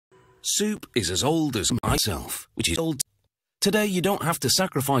Soup is as old as myself, which is old. Today you don't have to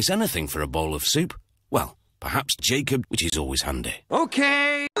sacrifice anything for a bowl of soup. Well, perhaps Jacob, which is always handy.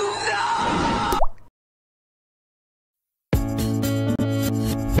 Okay.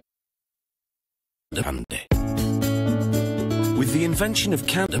 Handy. With the invention of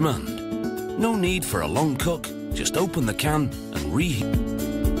can demand, no need for a long cook, just open the can and reheat.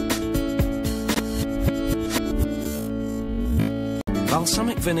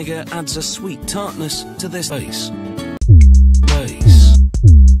 Balsamic vinegar adds a sweet tartness to this base.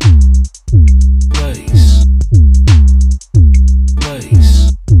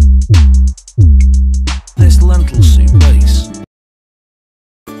 This lentil soup base.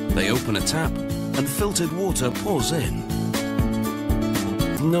 They open a tap and filtered water pours in.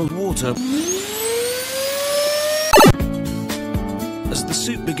 No water. As the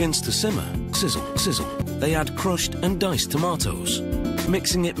soup begins to simmer, sizzle, they add crushed and diced tomatoes.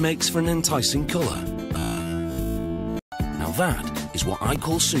 Mixing it makes for an enticing colour. Now that is what I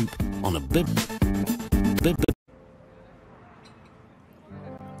call soup on a bib.